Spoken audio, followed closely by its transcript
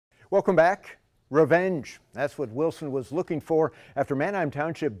Welcome back. Revenge. That's what Wilson was looking for after Manheim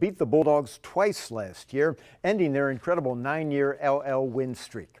Township beat the Bulldogs twice last year, ending their incredible 9-year LL win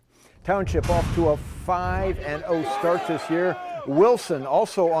streak. Township off to a 5-0 start this year. Wilson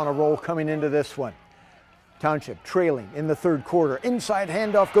also on a roll coming into this one. Township trailing in the third quarter. Inside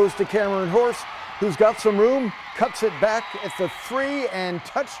handoff goes to Cameron Horst, who's got some room, cuts it back at the 3 and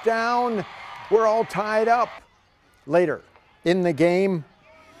touchdown. We're all tied up. Later in the game,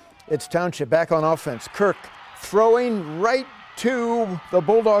 it's Township back on offense. Kirk throwing right to the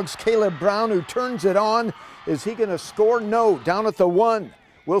Bulldogs' Caleb Brown, who turns it on. Is he going to score? No, down at the 1.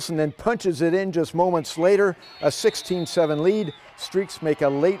 Wilson then punches it in just moments later, a 16-7 lead. Streaks make a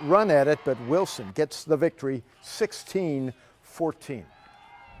late run at it, but Wilson gets the victory, 16-14.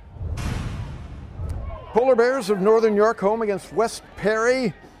 Polar Bears of Northern York home against West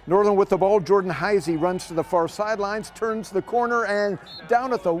Perry. Northern with the ball. Jordan Heisey runs to the far sidelines, turns the corner, and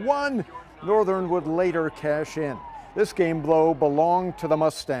down at the 1. Northern would later cash in. This game blow belonged to the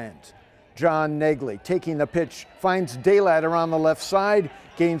Mustangs. John Negley taking the pitch, finds Daylat around the left side,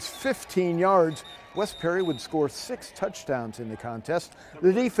 gains 15 yards. West Perry would score 6 touchdowns in the contest.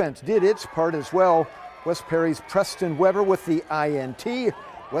 The defense did its part as well. West Perry's Preston Weber with the INT.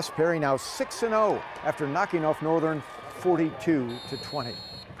 West Perry now 6-0 after knocking off Northern 42-20.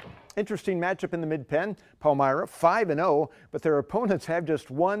 Interesting matchup in the Mid-Penn. Palmyra 5-0, but their opponents have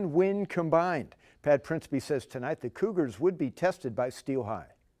just 1 win combined. Pat Princeby says tonight the Cougars would be tested by Steel High.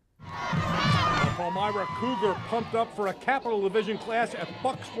 The Palmyra Cougar pumped up for a Capital Division clash at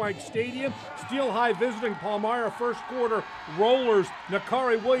Buckswank Stadium. Steel High visiting Palmyra first quarter rollers.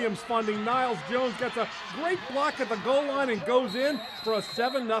 Nakari Williams funding. Niles Jones gets a great block at the goal line and goes in for a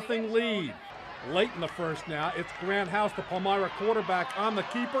 7-0 lead. Late in the first now, it's Grant House, the Palmyra quarterback, on the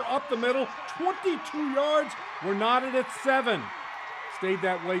keeper, up the middle, 22 yards. We're knotted at 7. Stayed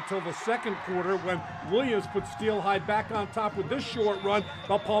that way till the second quarter when Williams put Steel High back on top with this short run.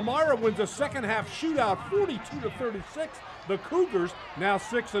 But Palmyra wins a second half shootout, 42-36. The Cougars now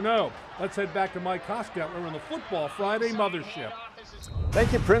 6-0. Let's head back to Mike Hostetler in the Football Friday Mothership.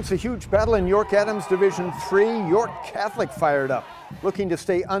 Thank you, Prince. A huge battle in York Adams Division 3. York Catholic fired up, looking to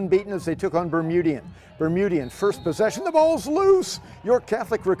stay unbeaten as they took on Bermudian. Bermudian first possession, the ball's loose. York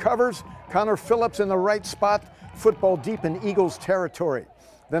Catholic recovers. Connor Phillips in the right spot. Football deep in Eagles territory.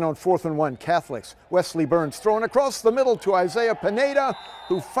 Then on 4th and 1, Catholics. Wesley Burns throwing across the middle to Isaiah Pineda,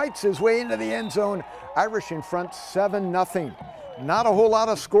 who fights his way into the end zone. Irish in front 7-0. Not a whole lot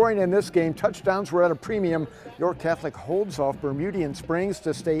of scoring in this game. Touchdowns were at a premium. York Catholic holds off Bermudian Springs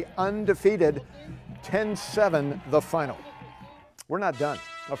to stay undefeated. 10-7 the final. We're not done.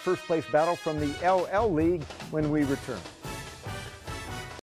 A first place battle from the LL League when we return.